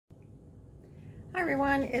Hi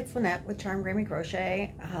everyone, it's Lynette with Charmed Grammy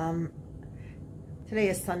Crochet. Today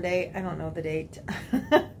is Sunday, I don't know the date.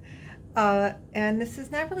 And this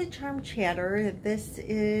is not really charm chatter. This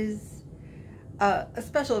is a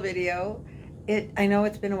special video. I know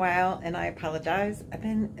it's been a while and I apologize.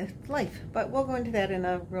 It's life, but we'll go into that in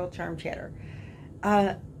a real charm chatter.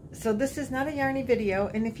 So this is not a yarny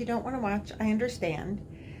video, and if you don't want to watch, I understand.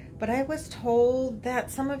 But I was told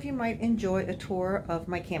that some of you might enjoy a tour of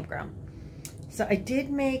my campground. So I did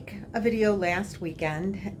make a video last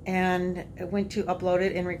weekend and I went to upload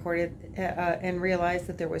it and record it and realized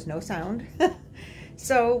that there was no sound.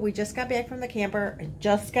 So we just got back from the camper. I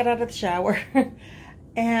just got out of the shower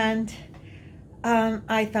and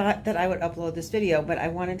I thought that I would upload this video, but I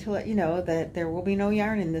wanted to let you know that there will be no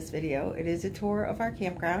yarn in this video. It is a tour of our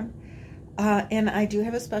campground. And I do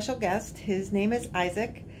have a special guest. His name is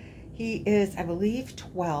Isaac. He is, I believe,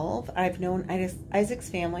 12. I've known Isaac's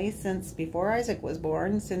family since before Isaac was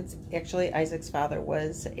born, since actually Isaac's father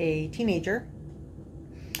was a teenager.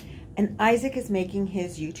 And Isaac is making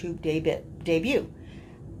his YouTube debut.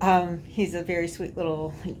 He's a very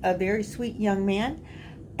sweet young man.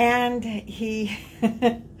 And he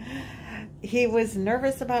was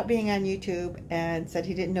nervous about being on YouTube and said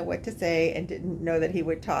he didn't know what to say and didn't know that he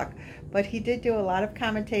would talk. But he did do a lot of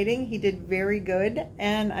commentating. He did very good,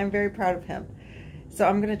 and I'm very proud of him. So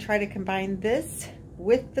I'm going to try to combine this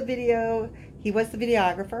with the video. He was the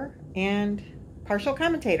videographer and partial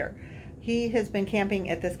commentator. He has been camping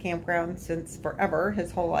at this campground since forever,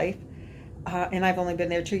 his whole life. And I've only been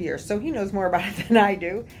there 2 years, so he knows more about it than I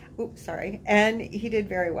do. Oops, sorry. And he did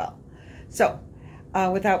very well. So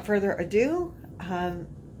without further ado,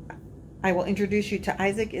 I will introduce you to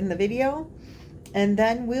Isaac in the video, and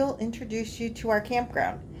then we'll introduce you to our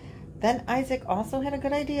campground. Then Isaac also had a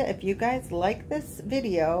good idea. If you guys like this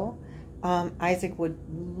video, Isaac would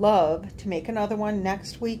love to make another one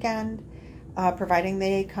next weekend, providing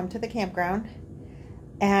they come to the campground,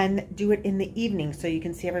 and do it in the evening so you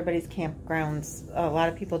can see everybody's campgrounds. A lot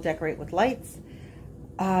of people decorate with lights,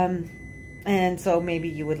 and so maybe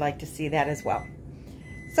you would like to see that as well.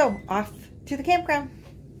 So off to the campground.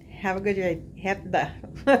 Have a good day.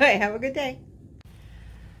 Have a good day.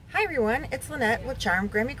 Hi everyone, it's Lynette with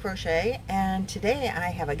Charmed Grammy Crochet, and today I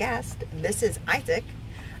have a guest. This is Isaac.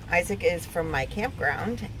 Isaac is from my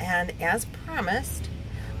campground, and as promised,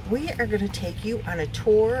 we are going to take you on a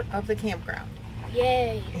tour of the campground.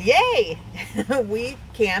 Yay! Yay! We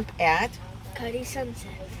camp at Cuddy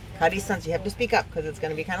Sunset. Cuddy Sunset. You have to speak up because it's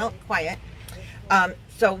going to be kind of quiet.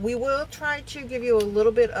 So we will try to give you a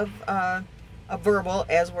little bit of a verbal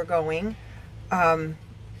as we're going.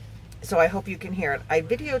 So I hope you can hear it. I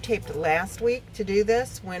videotaped last week to do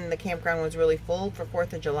this when the campground was really full for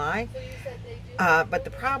 4th of July. But the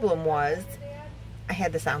problem was I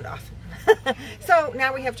had the sound off. So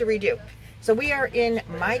now we have to redo. So we are in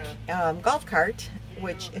my golf cart,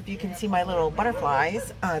 which if you can see my little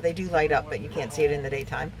butterflies, they do light up, but you can't see it in the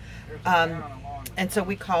daytime. And so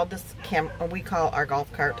we call our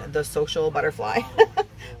golf cart the social butterfly.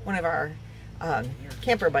 One of our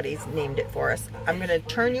camper buddies named it for us. I'm going to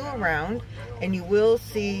turn you around and you will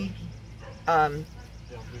see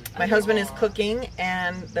my husband is cooking,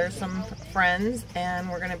 and there's some friends, and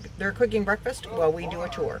they're cooking breakfast while we do a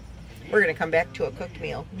tour. We're going to come back to a cooked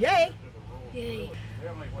meal. Yay! Yay!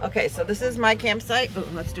 Okay, so this is my campsite. Oh,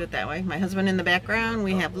 let's do it that way. My husband in the background.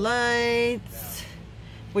 We have lights,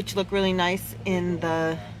 which look really nice in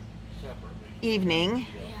the evening.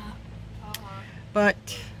 Yeah.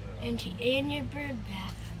 But And your bird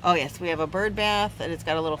bath. oh yes, we have a bird bath, and it's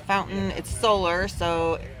got a little fountain. It's solar,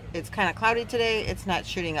 so it's kind of cloudy today. It's not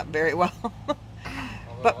shooting up very well.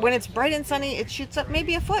 But when it's bright and sunny, it shoots up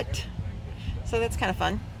maybe a foot. So that's kind of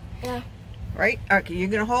fun. Yeah. Right? Okay, you're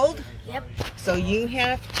going to hold? Yep. So you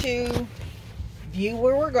have to view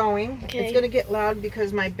where we're going. Okay. It's going to get loud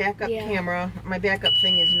because my backup camera, my backup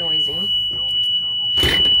thing is noisy.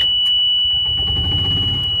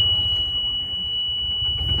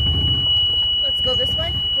 Let's go this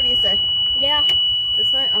way? What do you say? Yeah.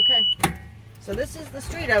 This way? Okay. So this is the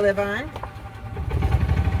street I live on.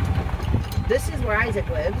 This is where Isaac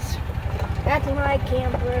lives. That's my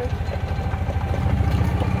camper.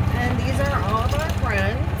 And these are all of our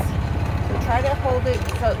friends. So try to hold it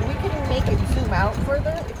so we can make it zoom out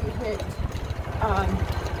further. If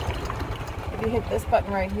you hit this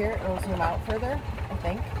button right here, it'll zoom out further, I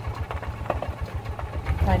think.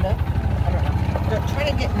 Kind of. I don't know. Try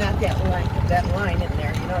to get not that line in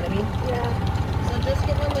there, you know what I mean? Yeah. So just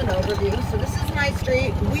give them an overview. So this is my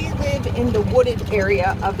street. We live in the wooded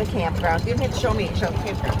area of the campground. You have to show the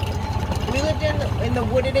campground. We lived in the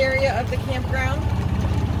wooded area of the campground.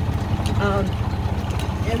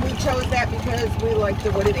 And we chose that because we like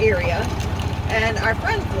the wooded area, and our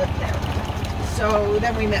friends live there. So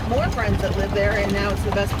then we met more friends that live there, and now it's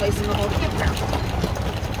the best place in the whole campground.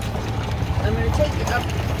 I'm going to take you up.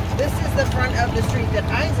 This is the front of the street that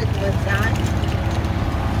Isaac lives on.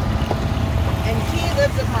 And he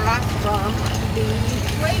lives across from the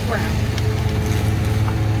playground.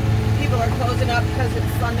 People are closing up because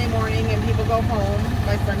it's Sunday morning and people go home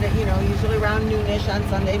by Sunday, you know, usually around noonish on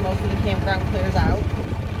Sunday. Most of the campground clears out.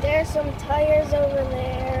 There's some tires over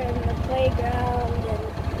there and the playground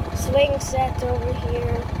and swing sets over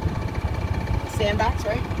here. Sandbox,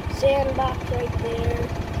 right? Sandbox right there.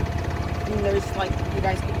 And there's like, you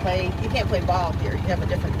guys can play, you can't play ball here. You have a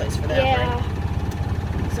different place for that, Yeah.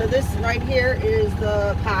 right? So this right here is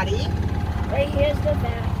the potty. Right here's the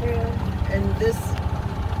bathroom. And this,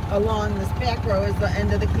 along this back row, is the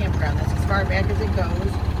end of the campground. That's as far back as it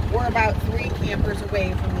goes. We're about 3 campers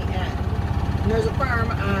away from the end. And there's a farm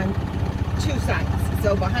on 2 sides.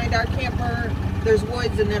 So behind our camper, there's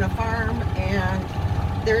woods and then a farm.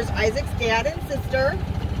 And there's Isaac's dad and sister.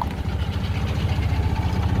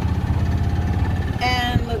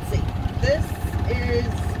 And let's see, this is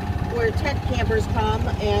where tent campers come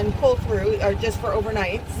and pull through, or just for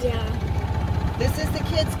overnights. Yeah. This is the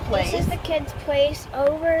kids' place. This is the kids' place.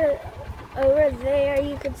 Over there,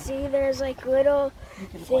 you can see there's like little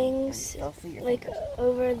things, like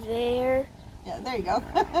over there. Yeah, there you go.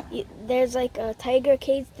 There's like a tiger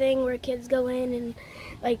cage thing where kids go in and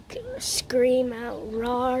like scream out,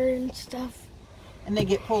 roar and stuff. And they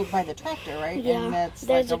get pulled by the tractor, right? Yeah, And that's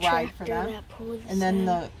there's like a ride for them. that pulls And then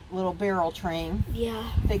them. the little barrel train. Yeah.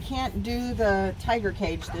 They can't do the tiger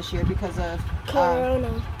cage this year because of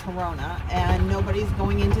Corona. And nobody's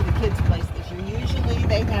going into the kids' place this year. Usually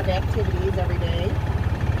they have activities every day.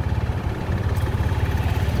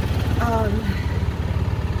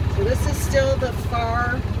 So this is still the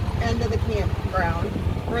far end of the campground,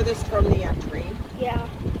 furthest from the entry. Yeah.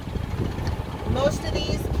 Most of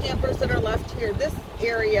these campers that are left here, this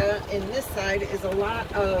area in this side is a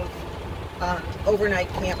lot of overnight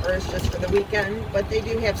campers just for the weekend, but they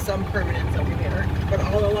do have some permanents over here. But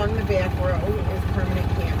all along the back row is permanent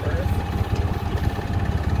campers.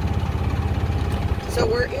 So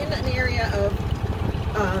we're in an area of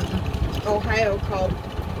Ohio called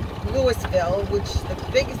Louisville, which the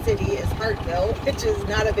biggest city is Hartville, which is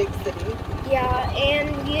not a big city. Yeah, and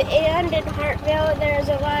in Hartville, there's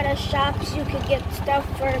a lot of shops you could get stuff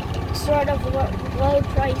for sort of low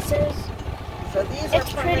prices. So these are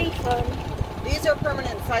pretty fun. These are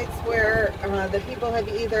permanent sites where the people have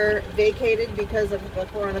either vacated because of the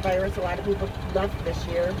coronavirus. A lot of people left this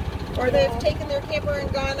year, or they've taken their camper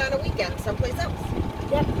and gone on a weekend someplace else.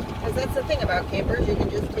 Yep. Because that's the thing about campers, you can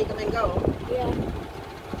just take them and go. Yeah.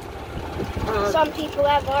 Some people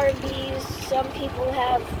have RVs. Some people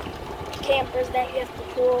have campers that you have to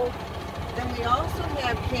pull. Then we also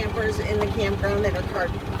have campers in the campground that are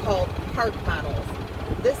called park models.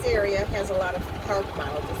 This area has a lot of park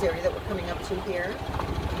models, this area that we're coming up to here.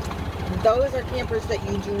 Those are campers that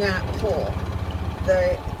you do not pull.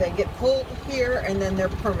 They get pulled here and then they're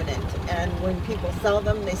permanent. And when people sell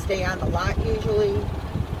them, they stay on the lot usually.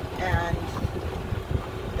 And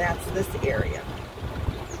that's this area.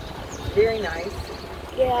 Very nice.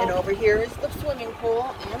 Yeah. And over here is the swimming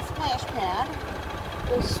pool and splash pad.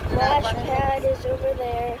 The splash pad is over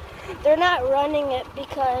there. They're not running it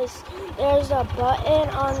because there's a button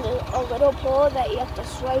on a little pole that you have to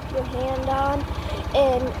swipe your hand on,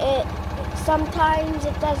 and sometimes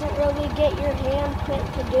it doesn't really get your hand print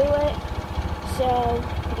to do it. So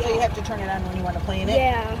you have to turn it on when you want to play in it?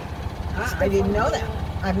 Yeah. I didn't know that.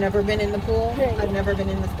 I've never been in the pool. I've never been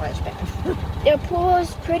in the splash pad. The pool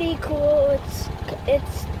is pretty cool.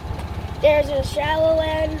 There's a shallow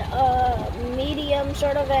end, a medium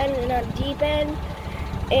sort of end, and a deep end.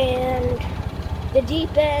 And the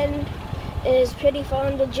deep end is pretty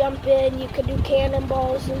fun to jump in. You could do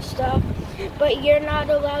cannonballs and stuff, but you're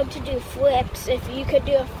not allowed to do flips. If you could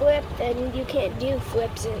do a flip, then you can't do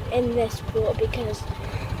flips in this pool because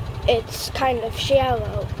it's kind of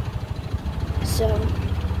shallow. So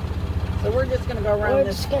we're just going to go around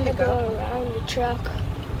this pickup. We're just going to go around the truck.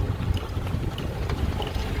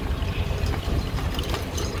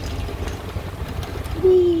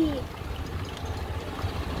 Whee!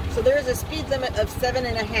 So there's a speed limit of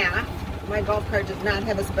 7.5. My golf cart does not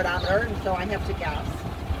have a speedometer, and so I have to guess.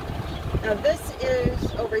 Now this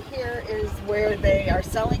is, over here is where they are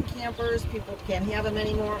selling campers. People can't have them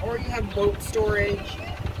anymore, or you have boat storage.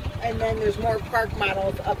 And then there's more park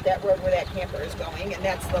models up that road where that camper is going, and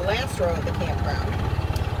that's the last row of the campground.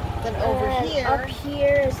 Then over here. Up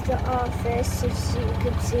here is the office, as you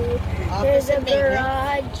can see. Office There's a and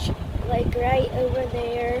maintenance. garage, like right over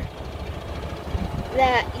there.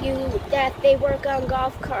 That they work on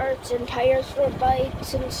golf carts and tires for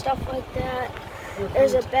bikes and stuff like that.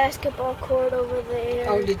 There's a basketball court over there.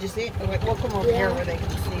 Oh, did you see it? We'll come over here where they can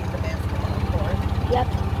see the basketball court. Yep.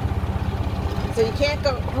 So you can't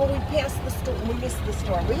go. Oh, we passed the store. We missed the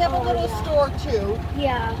store. We have a little store too.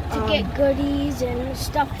 Yeah, to get goodies and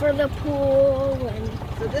stuff for the pool. And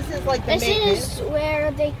so this is like the maintenance. This is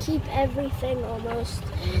where they keep everything almost.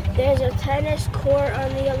 There's a tennis court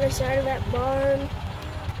on the other side of that barn.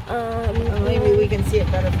 Maybe we can see it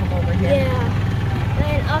better from over here. Yeah.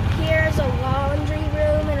 And up here is a laundry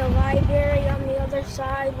room and a library on the other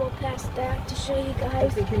side. We'll pass that to show you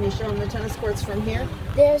guys. So can you show them the tennis courts from here?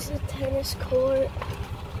 There's the tennis court.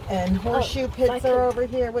 And horseshoe pits are over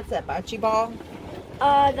here. What's that, bocce ball?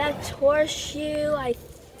 That's horseshoe, I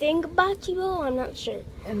think bocce ball, I'm not sure.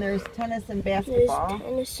 And there's tennis and basketball. There's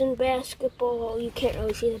tennis and basketball. You can't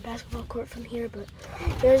really see the basketball court from here, but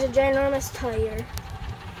there's a ginormous tire.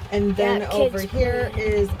 And then over here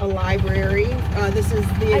is a library. This is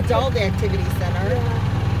the adult activity center.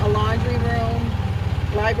 Yeah. A laundry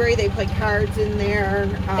room. Library, they play cards in there.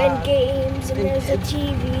 And games, and there's a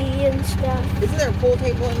TV and stuff. Isn't there a pool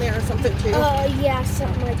table in there or something too? Yeah,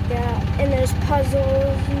 something like that. And there's puzzles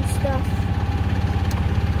and stuff.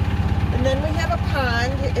 And then we have a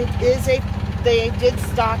pond. It is they did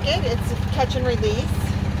stock it. It's a catch and release.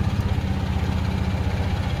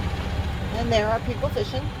 And there are people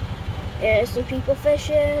fishing. There's some people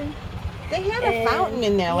fishing. They had a fountain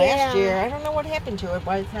in there last year. I don't know what happened to it.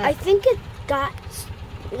 Why it's not. I think it got,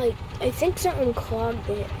 I think something clogged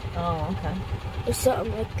it. Oh, okay. Or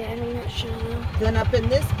something like that. I'm not sure though. Then up in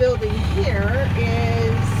this building here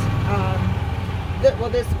is,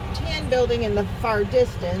 this tan building in the far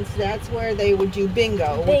distance. That's where they would do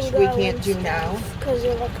bingo, which we can't do now. Because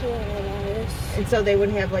of the coronavirus. And so they would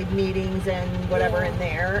have like meetings and whatever in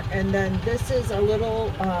there. And then this is a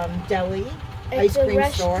little deli, ice cream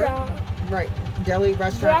store. Right, deli,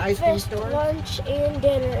 restaurant, ice cream store. Lunch, and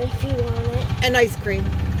dinner if you want it. And ice cream.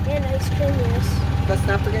 And ice cream, yes. Let's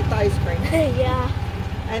not forget the ice cream. Yeah.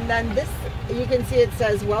 And then this, you can see it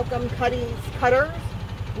says Welcome Cutters.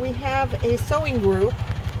 We have a sewing group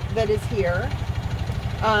that is here.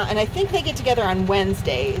 And I think they get together on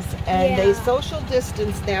Wednesdays. And they social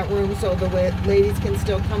distance that room so the ladies can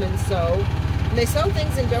still come and sew. And they sew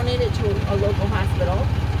things and donate it to a local hospital.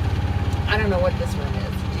 I don't know what this room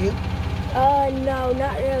is. Do you? No,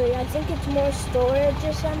 not really. I think it's more storage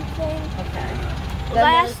or something. Okay.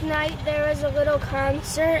 Last night there was a little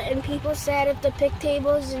concert and people sat at the pick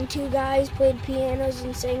tables and two guys played pianos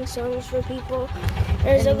and sang songs for people.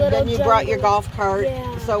 There's a little. Then you brought your golf cart.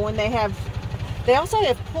 Yeah. So when they also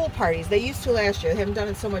have pool parties. They used to last year. They haven't done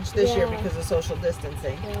it so much this year because of social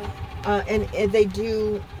distancing. Yeah. And they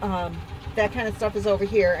do that kind of stuff is over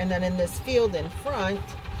here. And then in this field in front,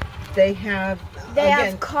 they have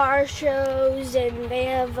car shows and they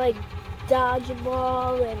have like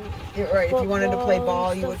dodgeball and if you wanted to play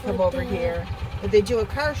ball, you would come over here. But they do a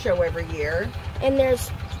car show every year. And there's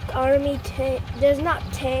there's not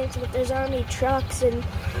tanks, but there's army trucks, and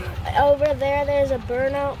over there's a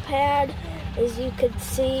burnout pad, as you could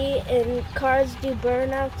see, and cars do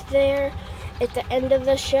burnouts there at the end of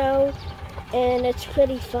the show, and it's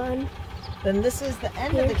pretty fun. Then this is the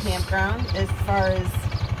end of the campground as far as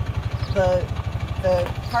the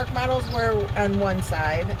park models were on one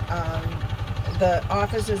side. The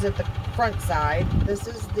office is at the front side. This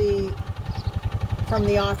is from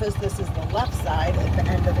the office, this is the left side at the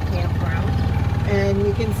end of the campground. And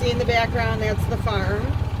you can see in the background, that's the farm.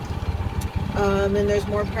 And there's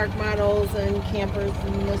more park models and campers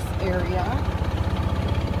in this area.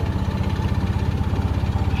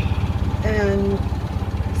 And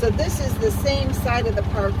so this is the same side of the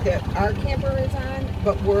park that our camper is on,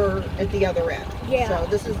 but we're at the other end. Yeah. So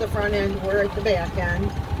this is the front end, we're at the back end.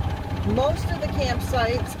 Most of the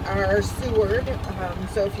campsites are sewered,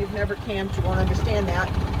 so if you've never camped, you won't understand that.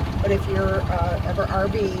 But if you're ever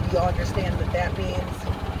RV'd, you'll understand that means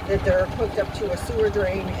that they're hooked up to a sewer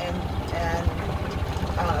drain, and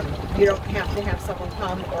you don't have to have someone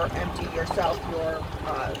come or empty yourself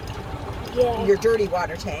your dirty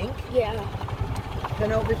water tank. Yeah.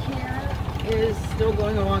 Then over here is still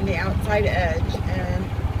going along the outside edge, and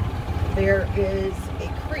there is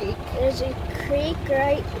a creek. There's a creek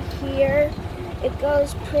right here. It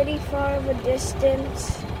goes pretty far of a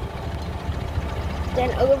distance.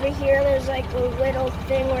 Then over here there's like a little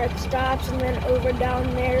thing where it stops, and then over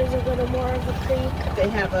down there is a little more of a creek. They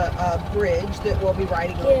have a bridge that we'll be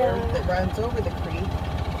riding over that runs over the creek.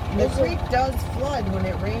 The creek does flood when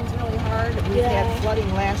it rains really hard. We had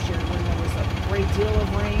flooding last year when there was a great deal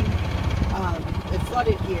of rain. It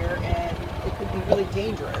flooded here, and it could be really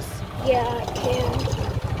dangerous. Yeah, it can.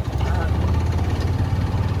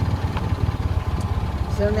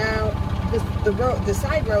 So now the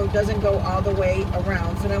side road doesn't go all the way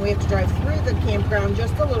around. So now we have to drive through the campground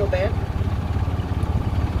just a little bit.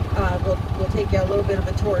 We'll take you a little bit of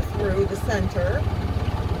a tour through the center.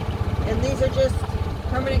 And these are just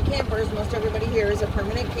permanent campers. Most everybody here is a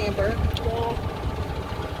permanent camper. Yeah.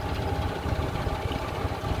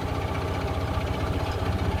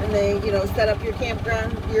 And they, you know, set up your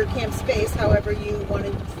campground, your camp space however you want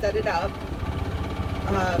to set it up.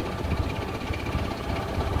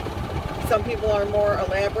 Some people are more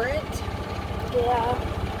elaborate. Yeah.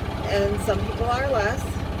 And some people are less.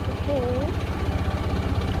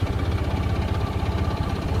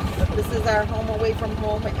 But this is our home away from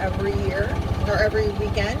home every year, or every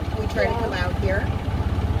weekend. We try to come out here.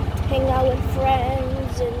 Hang out with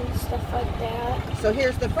friends and stuff like that. So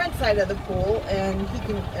here's the front side of the pool, and he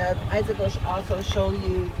can, Isaac will also show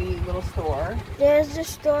you the little store. There's the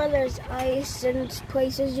store, there's ice and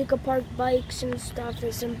places you could park bikes and stuff.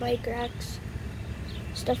 There's some bike racks,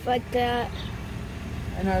 stuff like that.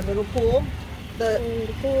 And our little pool.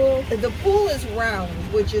 The pool is round,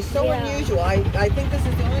 which is so unusual. I think this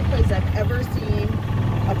is the only place I've ever seen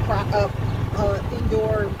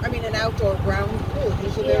an outdoor round pool.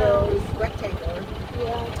 Usually they're always rectangular.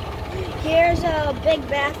 Yeah. Here's a big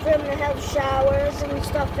bathroom that has showers and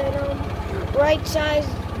stuff in them. Right side's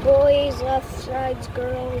boys, left side's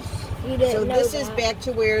girls. You didn't know this is back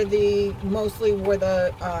to where mostly where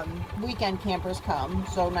the weekend campers come.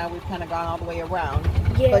 So now we've kind of gone all the way around.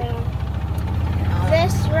 Yeah. But,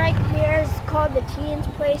 this right here is called the teens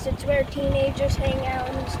place. It's where teenagers hang out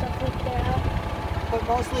and stuff like that. But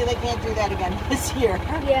mostly they can't do that again this year.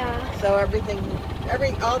 Yeah. So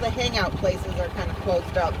all the hangout places are kind of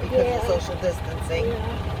closed up because of social distancing.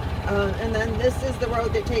 Yeah. And then this is the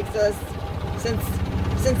road that takes us, since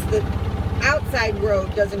the outside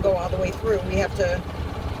road doesn't go all the way through, we have to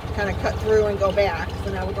kind of cut through and go back.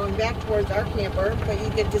 So now we're going back towards our camper, but you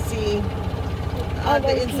get to see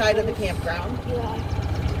the inside of the campground. Yeah.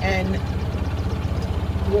 And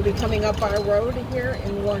we'll be coming up our road here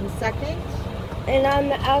in 1 second. And on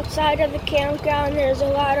the outside of the campground, there's a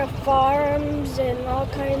lot of farms and all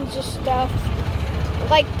kinds of stuff.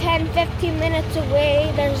 Like 10-15 minutes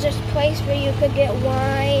away, there's this place where you could get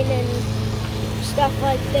wine and stuff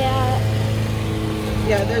like that.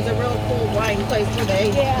 Yeah, there's a real cool wine place where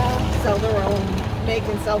they sell their own, make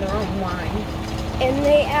and sell their own wine. And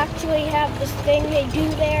they actually have this thing they do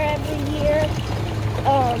there every year.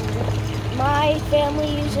 My family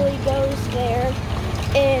usually goes there,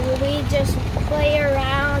 and we just play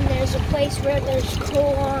around. There's a place where there's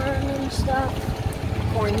corn and stuff.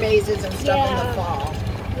 Corn mazes and stuff in the fall.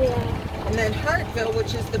 Yeah. And then Hartville,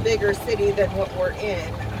 which is the bigger city than what we're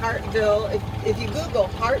in. Hartville, if you Google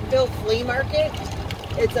Hartville Flea Market,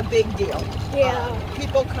 it's a big deal. Yeah.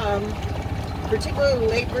 People come,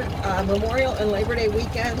 particularly Memorial and Labor Day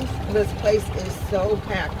weekends. This place is so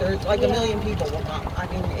packed. There's like 1 million people will come. I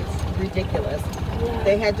mean, it's ridiculous. Yeah.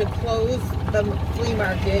 They had to close the flea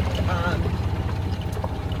market.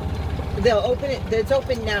 They'll open it. It's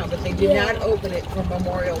open now, but they do not open it for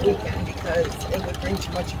Memorial weekend because it would bring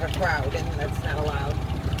too much of a crowd, and that's not allowed.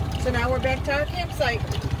 So now we're back to our campsite,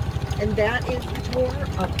 and that is the tour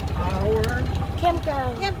of our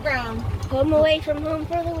campground. Home away from home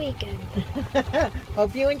for the weekend.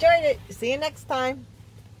 Hope you enjoyed it. See you next time.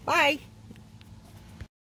 Bye.